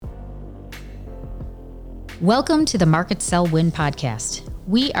Welcome to the Market Sell Win podcast.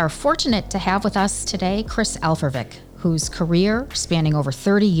 We are fortunate to have with us today Chris Alfirevic, whose career, spanning over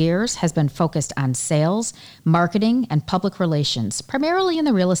 30 years, has been focused on sales, marketing, and public relations, primarily in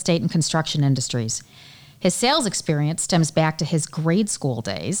the real estate and construction industries. His sales experience stems back to his grade school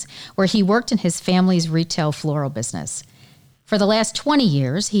days, where he worked in his family's retail floral business. For the last 20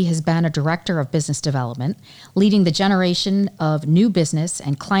 years, he has been a director of business development, leading the generation of new business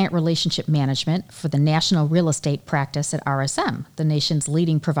and client relationship management for the national real estate practice at RSM, the nation's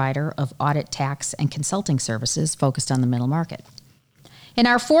leading provider of audit, tax, and consulting services focused on the middle market. In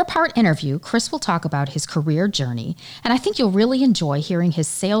our 4-part interview, Chris will talk about his career journey, and I think you'll really enjoy hearing his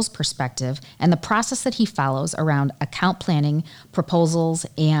sales perspective and the process that he follows around account planning, proposals,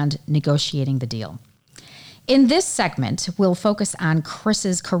 and negotiating the deal. In this segment, we'll focus on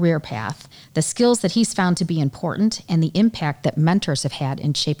Chris's career path, the skills that he's found to be important, and the impact that mentors have had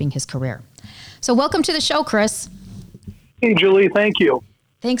in shaping his career. So welcome to the show, Chris. Hey, Julie. Thank you.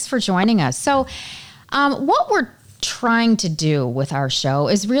 Thanks for joining us. So what we're trying to do with our show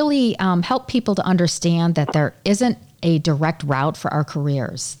is really help people to understand that there isn't a direct route for our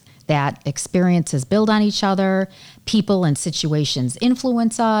careers, that experiences build on each other, people and situations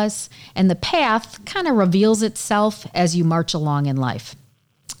influence us, and the path kind of reveals itself as you march along in life.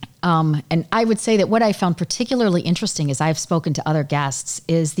 And I would say that what I found particularly interesting as I've spoken to other guests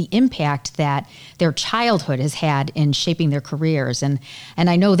is the impact that their childhood has had in shaping their careers. And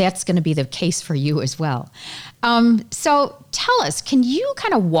I know that's going to be the case for you as well. So tell us, can you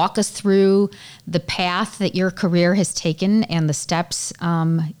kind of walk us through the path that your career has taken and the steps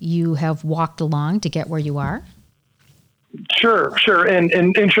you have walked along to get where you are? Sure. And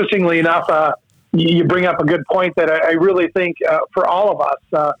interestingly enough, you bring up a good point that I really think for all of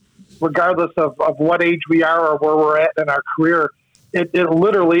us, regardless of what age we are or where we're at in our career, it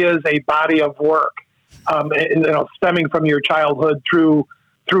literally is a body of work, stemming from your childhood through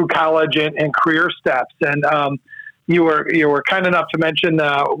college and career steps. And you were kind enough to mention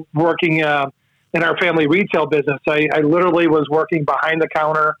working in our family retail business. I literally was working behind the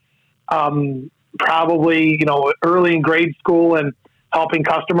counter, probably early in grade school, and helping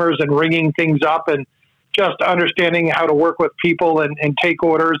customers and ringing things up and just understanding how to work with people and take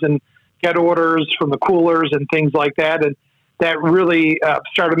orders and get orders from the coolers and things like that. And that really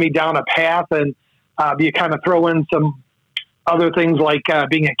started me down a path. And you kind of throw in some other things like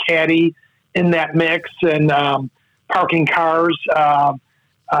being a caddy in that mix and parking cars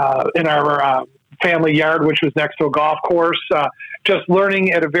in our family yard, which was next to a golf course. Just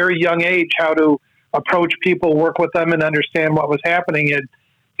learning at a very young age how to approach people, work with them, and understand what was happening. It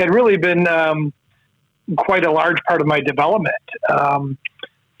had really been quite a large part of my development.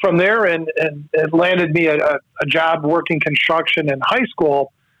 From there, and it landed me a job working construction in high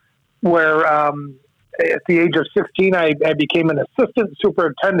school, where at the age of 16, I became an assistant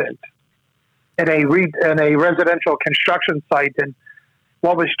superintendent at a residential construction site. And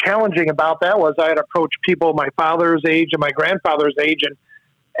what was challenging about that was I had approached people my father's age and my grandfather's age and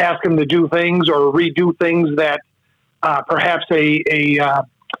ask them to do things or redo things that perhaps a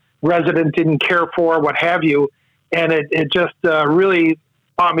resident didn't care for, what have you. And it just really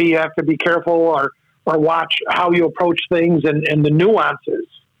taught me you have to be careful or watch how you approach things and the nuances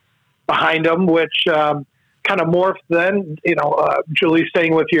behind them, which kind of morphed then, Julie,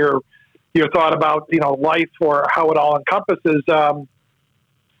 staying with your thought about, life or how it all encompasses,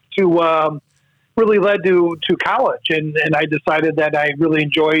 to really led to college. And I decided that I really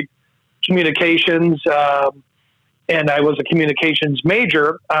enjoyed communications, and I was a communications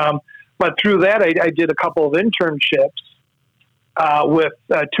major. But through that, I did a couple of internships with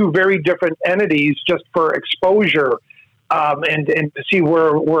 2 very different entities just for exposure and to see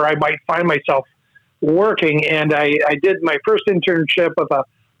where I might find myself working. And I did my first internship with a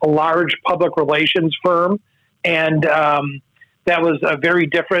large public relations firm, and that was a very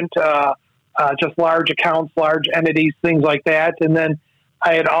different, just large accounts, large entities, things like that. And then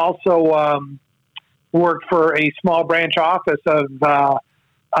I had also worked for a small branch office of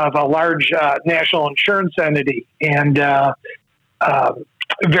a large national insurance entity, and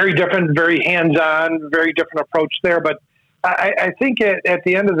very different, very hands-on, very different approach there. But I think at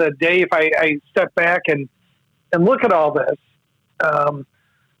the end of the day, if I step back and look at all this,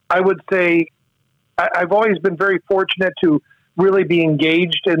 I would say I've always been very fortunate to really be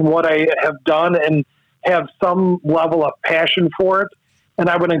engaged in what I have done and have some level of passion for it. And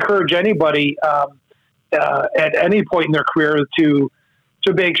I would encourage anybody at any point in their career to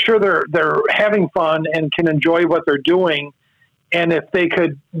make sure they're having fun and can enjoy what they're doing. And if they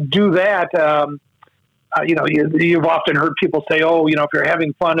could do that, you've often heard people say, if you're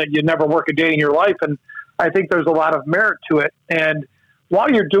having fun, you never work a day in your life. And I think there's a lot of merit to it. And while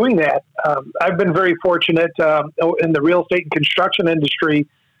you're doing that, I've been very fortunate in the real estate and construction industry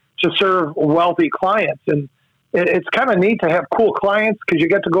to serve wealthy clients. And it's kind of neat to have cool clients because you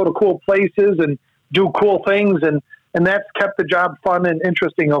get to go to cool places and do cool things. And that's kept the job fun and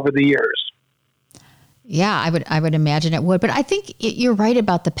interesting over the years. Yeah, I would imagine it would. But I think you're right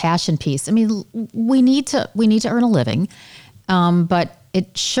about the passion piece. I mean, we need to earn a living. But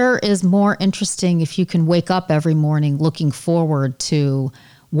it sure is more interesting if you can wake up every morning looking forward to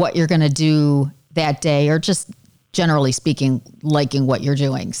what you're going to do that day, or just generally speaking, liking what you're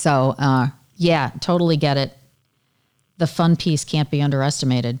doing. So, yeah, totally get it. The fun piece can't be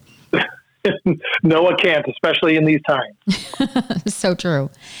underestimated. No, it can't, especially in these times. So true.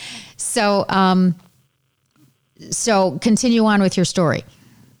 So, so continue on with your story.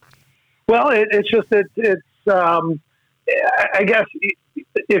 Well, it's just it's I guess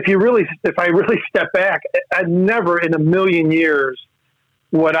if I really step back, I never in a million years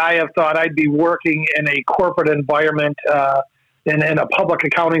would I have thought I'd be working in a corporate environment in a public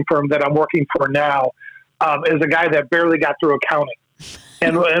accounting firm that I'm working for now as a guy that barely got through accounting.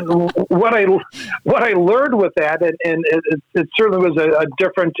 And what I learned with that, and it certainly was a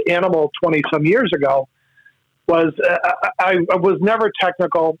different animal 20 some years ago, was I was never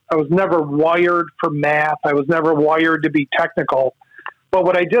technical. I was never wired for math. I was never wired to be technical. But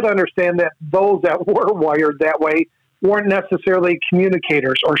what I did understand that those that were wired that way weren't necessarily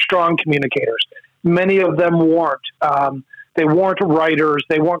communicators or strong communicators. Many of them weren't. They weren't writers.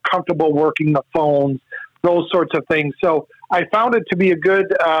 They weren't comfortable working the phones, those sorts of things. So I found it to be a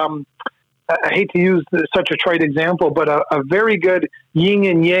good, I hate to use such a trite example, but a very good yin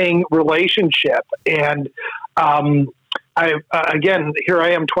and yang relationship. And again, here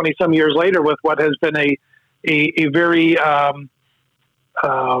I am 20 some years later with what has been a very, how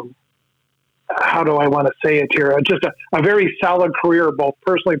do I want to say it here? Just a very solid career, both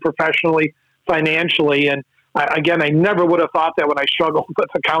personally, professionally, financially. And again, I never would have thought that when I struggled with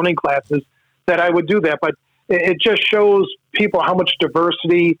accounting classes that I would do that. But it just shows people how much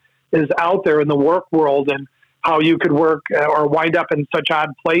diversity is out there in the work world and how you could work or wind up in such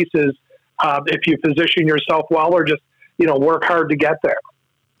odd places if you position yourself well or just, work hard to get there.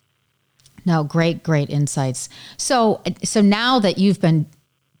 No, great insights. So now that you've been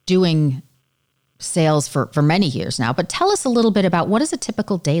doing sales for many years now, but tell us a little bit about what does a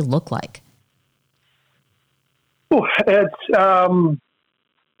typical day look like?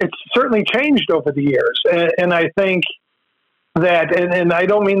 It's certainly changed over the years. And I think that, and I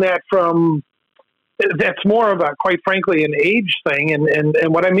don't mean that that's more of a, quite frankly, an age thing. And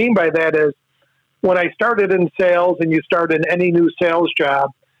what I mean by that is when I started in sales and you start in any new sales job,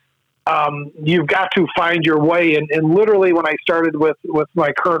 you've got to find your way. And literally when I started with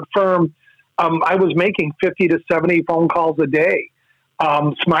my current firm, I was making 50 to 70 phone calls a day,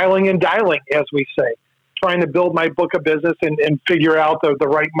 smiling and dialing, as we say, trying to build my book of business and figure out the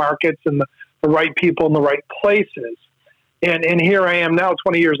right markets and the right people in the right places. And here I am now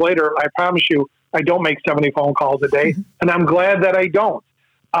 20 years later. I promise you, I don't make 70 phone calls a day, and I'm glad that I don't.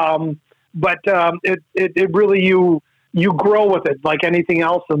 But it really, you grow with it like anything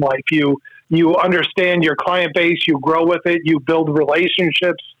else in life. You understand your client base, you grow with it, you build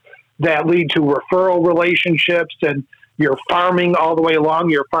relationships that lead to referral relationships, and you're farming all the way along.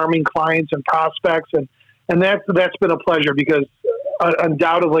 You're farming clients and prospects, and that's been a pleasure because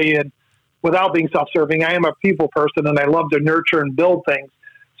undoubtedly, and without being self-serving, I am a people person and I love to nurture and build things.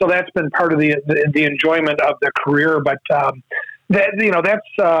 So that's been part of the enjoyment of the career. But that's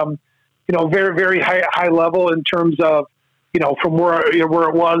very, very high level in terms of from where it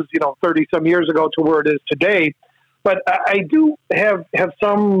was 30 some years ago to where it is today. But I do have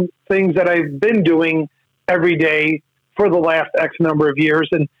some things that I've been doing every day for the last X number of years,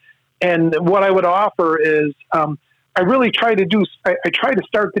 and what I would offer is I really try to I try to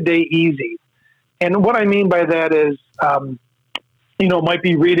start the day easy. And what I mean by that is, might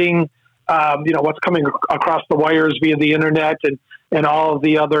be reading, what's coming across the wires via the internet and all of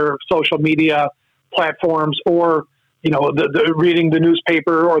the other social media platforms, or, the reading the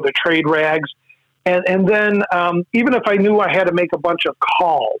newspaper or the trade rags. And then even if I knew I had to make a bunch of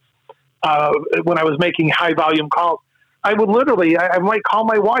calls when I was making high volume calls, I would literally, I might call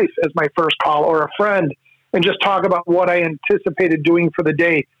my wife as my first call or a friend and just talk about what I anticipated doing for the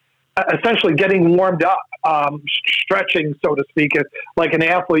day, essentially getting warmed up, stretching, so to speak, like an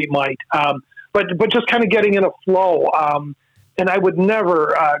athlete might, but just kind of getting in a flow. And I would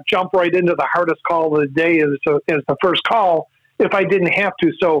never jump right into the hardest call of the day as the first call if I didn't have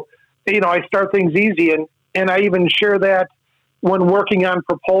to. So, I start things easy, and I even share that when working on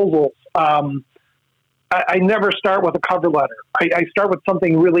proposals. I never start with a cover letter. I start with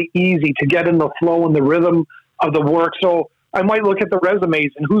something really easy to get in the flow and the rhythm of the work. So I might look at the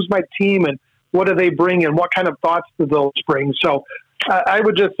resumes and who's my team and what do they bring and what kind of thoughts do those bring. So I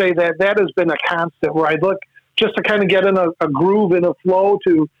would just say that has been a constant where I look just to kind of get in a groove and a flow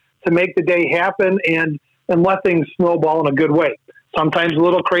to make the day happen and let things snowball in a good way. Sometimes a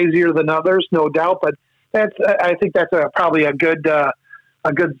little crazier than others, no doubt, but I think that's probably a good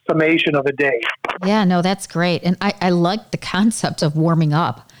summation of a day. Yeah, no, that's great. And I like the concept of warming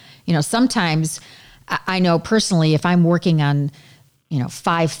up. Sometimes I know personally, if I'm working on,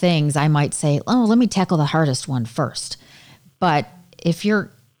 5 things, I might say, oh, let me tackle the hardest one first. But if you're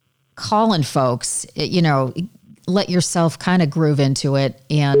calling folks, let yourself kind of groove into it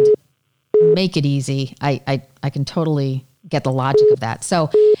and make it easy. I can totally get the logic of that. So,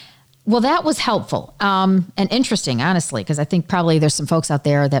 well, that was helpful and interesting, honestly, because I think probably there's some folks out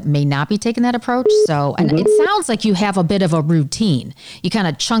there that may not be taking that approach. So, and it sounds like you have a bit of a routine. You kind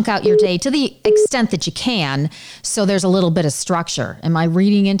of chunk out your day to the extent that you can. So there's a little bit of structure. Am I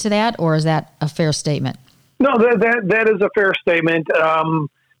reading into that, or is that a fair statement? No, that is a fair statement.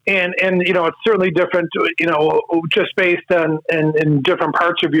 And it's certainly different, just based on in different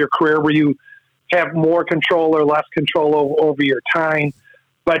parts of your career where you have more control or less control over your time.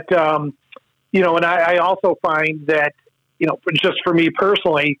 But, and I also find that, just for me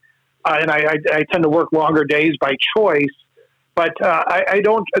personally, and I tend to work longer days by choice, but I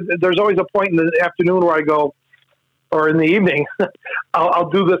don't, there's always a point in the afternoon where I go, or in the evening, I'll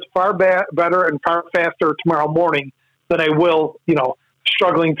do this far better and far faster tomorrow morning than I will,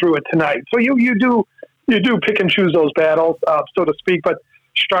 struggling through it tonight. So you do pick and choose those battles, so to speak, but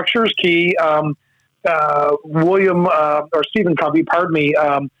structure is key. Stephen Covey, they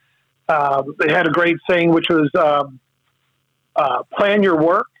had a great saying, which was, plan your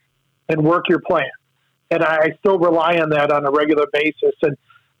work and work your plan. And I still rely on that on a regular basis. And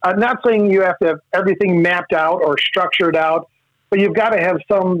I'm not saying you have to have everything mapped out or structured out, but you've got to have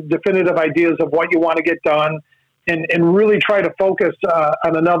some definitive ideas of what you want to get done and really try to focus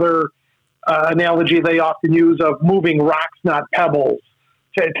on another analogy they often use of moving rocks, not pebbles,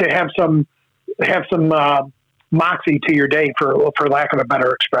 to have some moxie to your day, for lack of a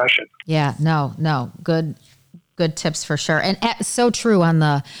better expression. Yeah, no, good tips for sure. And so true on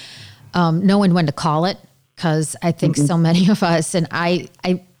the knowing when to call it, because I think so many of us, and I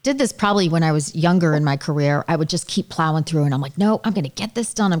did this probably when I was younger in my career, I would just keep plowing through and I'm like, no, I'm going to get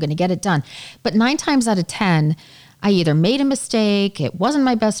this done. I'm going to get it done. But 9 times out of 10, I either made a mistake, it wasn't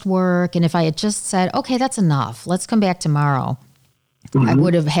my best work. And if I had just said, okay, that's enough, let's come back tomorrow, I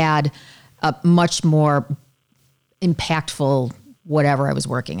would have had a much more impactful whatever I was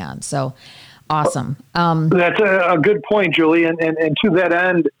working on. So awesome. That's a good point, Julie. And to that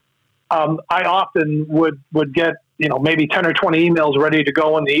end, I often would get, maybe 10 or 20 emails ready to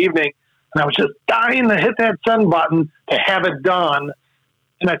go in the evening. And I was just dying to hit that send button to have it done.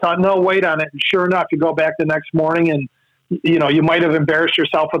 And I thought, no, wait on it. And sure enough, you go back the next morning and, you might have embarrassed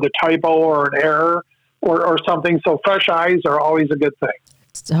yourself with a typo or an error or something. So fresh eyes are always a good thing.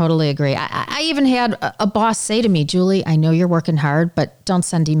 Totally agree. I even had a boss say to me, Julie, I know you're working hard, but don't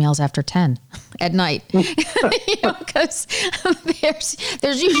send emails after 10 at night. Because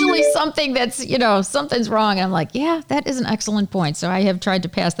there's usually something that's, something's wrong. I'm like, yeah, that is an excellent point. So I have tried to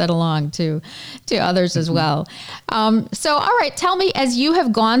pass that along to others as well. So, all right, tell me, as you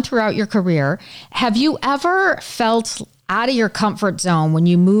have gone throughout your career, have you ever felt out of your comfort zone when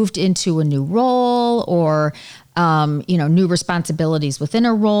you moved into a new role or new responsibilities within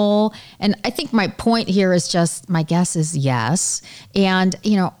a role? And I think my point here is just, my guess is yes. And,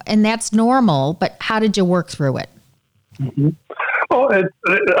 and that's normal, but how did you work through it? Mm-hmm. Oh,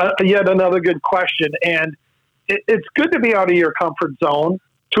 yet another good question. And it's good to be out of your comfort zone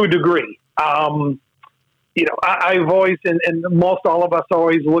to a degree. I've always, and most all of us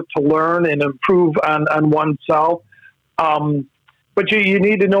always look to learn and improve on oneself. But you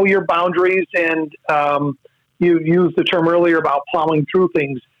need to know your boundaries, and you used the term earlier about plowing through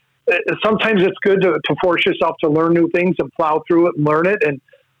things. Sometimes it's good to force yourself to learn new things and plow through it and learn it and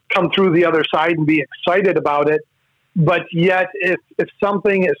come through the other side and be excited about it. But yet, if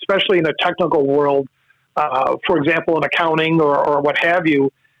something, especially in a technical world, for example, in accounting or what have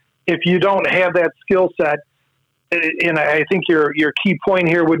you, if you don't have that skill set, and I think your key point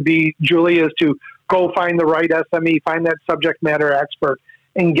here would be, Julie, is to go find the right SME, find that subject matter expert,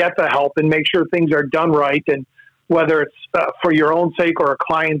 and get the help and make sure things are done right. And whether it's for your own sake or a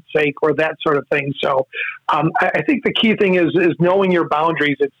client's sake or that sort of thing. So I think the key thing is knowing your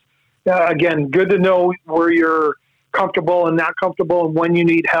boundaries. It's, again, good to know where you're comfortable and not comfortable and when you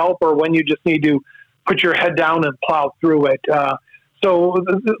need help or when you just need to put your head down and plow through it. So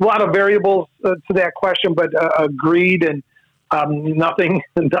a lot of variables to that question, but agreed. And nothing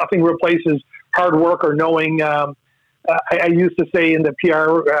replaces hard work or knowing. I used to say in the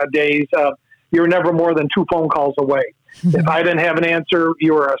PR days, you're never more than 2 phone calls away. If I didn't have an answer,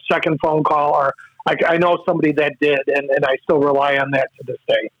 you were a second phone call, or I know somebody that did, and I still rely on that to this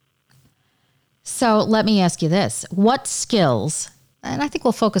day. So let me ask you this. What skills, and I think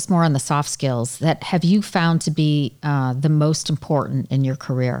we'll focus more on the soft skills, that have you found to be the most important in your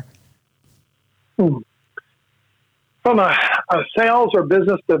career? From a sales or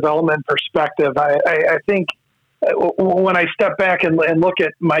business development perspective, I think when I step back and look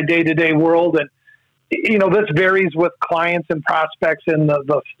at my day-to-day world, and this varies with clients and prospects and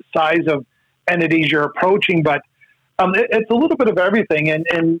the size of entities you're approaching, but it's a little bit of everything.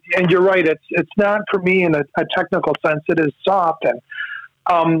 And you're right. It's not for me in a technical sense. It is soft.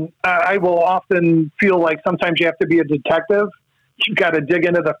 And I will often feel like sometimes you have to be a detective. You've got to dig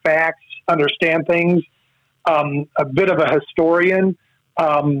into the facts, understand things. A bit of a historian.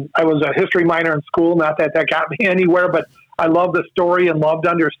 I was a history minor in school. Not that got me anywhere, but I love the story and loved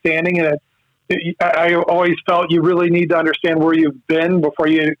understanding it. I always felt you really need to understand where you've been before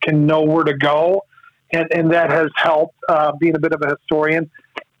you can know where to go. And that has helped being a bit of a historian.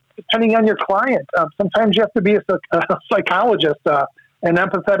 Depending on your client, sometimes you have to be a psychologist, an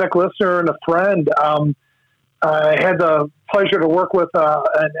empathetic listener, and a friend. I had the pleasure to work with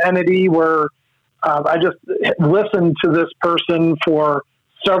an entity where I just listened to this person for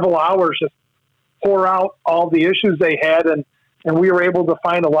several hours, just pour out all the issues they had, and we were able to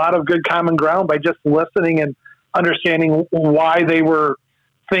find a lot of good common ground by just listening and understanding why they were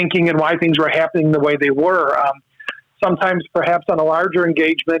thinking and why things were happening the way they were. Sometimes, perhaps on a larger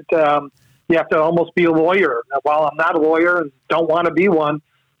engagement, you have to almost be a lawyer. While I'm not a lawyer and don't want to be one,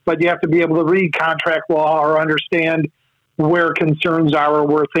 but you have to be able to read contract law or understand where concerns are or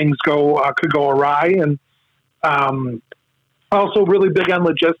where things could go awry. And also really big on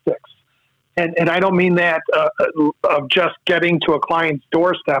logistics. And I don't mean that of just getting to a client's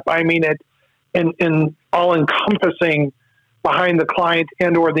doorstep. I mean it in all encompassing behind the client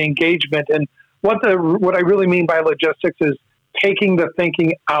and or the engagement. And what I really mean by logistics is taking the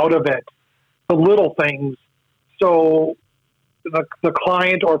thinking out of it, the little things. So the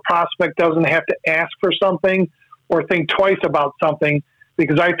client or prospect doesn't have to ask for something or think twice about something,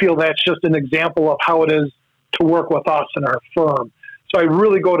 because I feel that's just an example of how it is to work with us in our firm. So I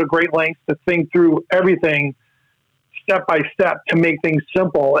really go to great lengths to think through everything step by step to make things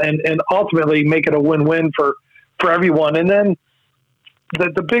simple and ultimately make it a win-win for everyone. And then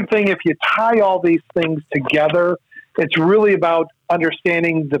the big thing, if you tie all these things together, it's really about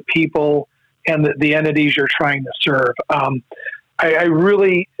understanding the people and the entities you're trying to serve. I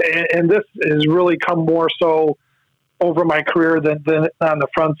really, and this has really come more so over my career than on the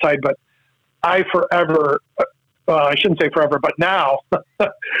front side, but I shouldn't say forever, but now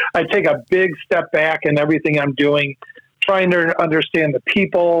I take a big step back in everything I'm doing, trying to understand the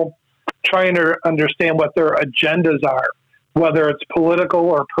people, trying to understand what their agendas are, whether it's political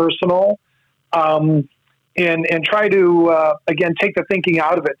or personal, and try to, again, take the thinking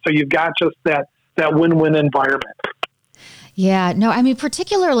out of it. So you've got just that win-win environment. Yeah, no, I mean,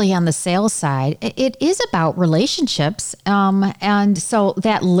 particularly on the sales side, it is about relationships. And so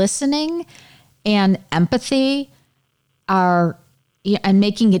that listening and empathy and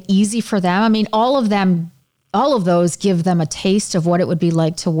making it easy for them. I mean, all of those give them a taste of what it would be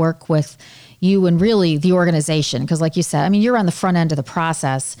like to work with you and really the organization. Because like you said, I mean, you're on the front end of the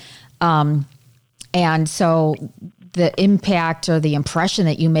process. And so the impact or the impression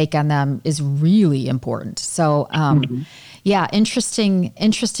that you make on them is really important. So, yeah, interesting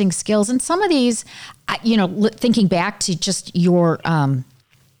skills. And some of these, thinking back to just your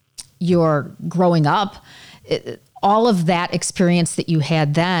growing up, all of that experience that you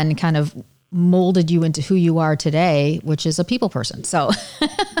had then kind of molded you into who you are today, which is a people person. So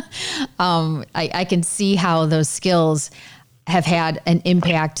I can see how those skills have had an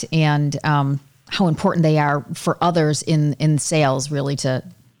impact and how important they are for others in sales, really to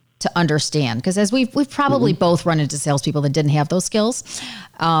understand. Because as we've probably both run into salespeople that didn't have those skills,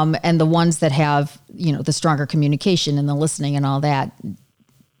 and the ones that have, the stronger communication and the listening and all that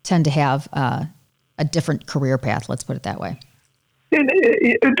tend to have a different career path. Let's put it that way.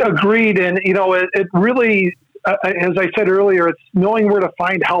 Agreed. And, it really, as I said earlier, it's knowing where to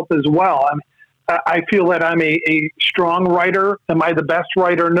find help as well. I feel that I'm a strong writer. Am I the best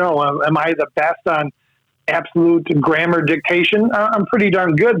writer? No. Am I the best on absolute grammar dictation? I'm pretty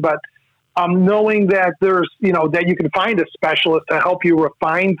darn good, but knowing that there's, that you can find a specialist to help you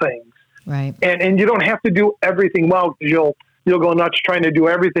refine things. Right. And you don't have to do everything well, because you'll go nuts trying to do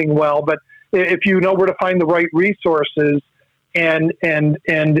everything well. But if you know where to find the right resources, and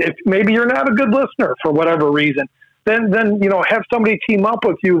if maybe you're not a good listener for whatever reason, then have somebody team up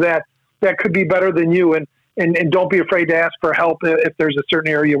with you that could be better than you, and don't be afraid to ask for help if there's a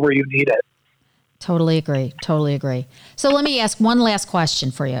certain area where you need it. Totally agree. So let me ask one last question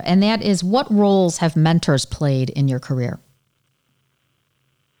for you, and that is, what roles have mentors played in your career?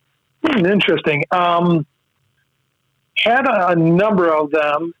 Interesting. Had a number of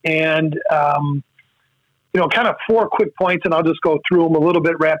them, and kind of 4 quick points, and I'll just go through them a little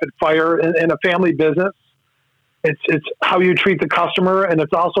bit rapid fire. In a family business, it's how you treat the customer, and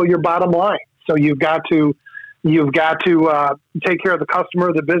it's also your bottom line. So you've got to take care of the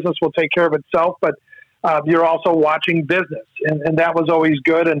customer. The business will take care of itself, but you're also watching business, and that was always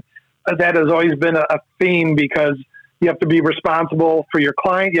good, and that has always been a theme, because you have to be responsible for your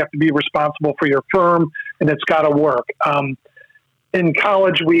client, you have to be responsible for your firm, and it's got to work. In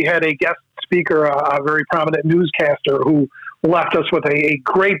college, we had a guest speaker, a very prominent newscaster, who left us with a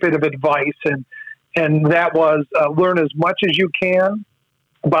great bit of advice, and that was learn as much as you can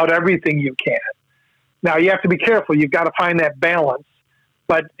about everything you can. Now, you have to be careful. You've got to find that balance.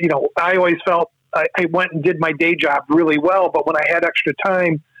 But, I always felt I went and did my day job really well, but when I had extra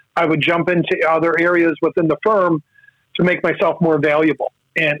time, I would jump into other areas within the firm to make myself more valuable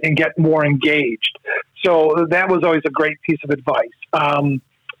and get more engaged. So that was always a great piece of advice.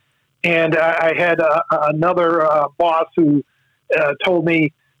 And I had another boss who told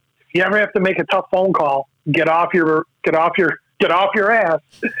me, if you ever have to make a tough phone call, get off your ass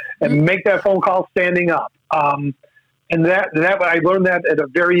and make that phone call standing up. And that I learned that at a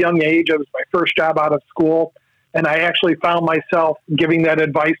very young age. It was my first job out of school, and I actually found myself giving that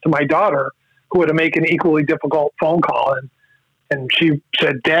advice to my daughter, who had to make an equally difficult phone call. And she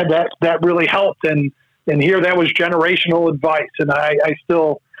said, "Dad, that really helped." And here, that was generational advice. And I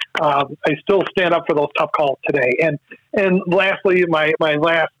still stand up for those tough calls today. And lastly, my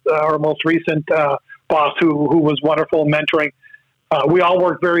last or most recent boss, who was wonderful in mentoring. We all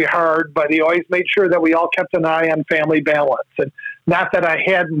worked very hard, but he always made sure that we all kept an eye on family balance. And not that I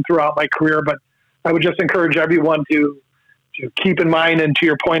hadn't throughout my career, but I would just encourage everyone to keep in mind, and to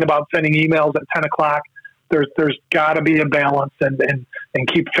your point about sending emails at 10 o'clock, there's got to be a balance, and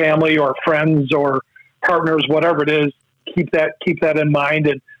keep family or friends or partners, whatever it is, keep that in mind,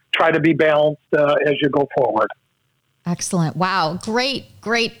 and try to be balanced as you go forward. Excellent. Wow. Great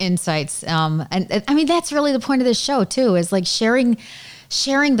insights. And I mean, that's really the point of this show too, is like sharing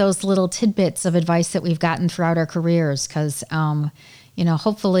those little tidbits of advice that we've gotten throughout our careers. Cause,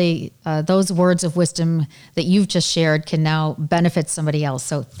 hopefully those words of wisdom that you've just shared can now benefit somebody else.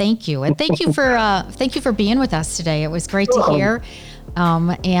 So thank you. And thank you for being with us today. It was great to hear.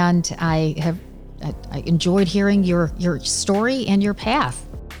 And I enjoyed hearing your story and your path.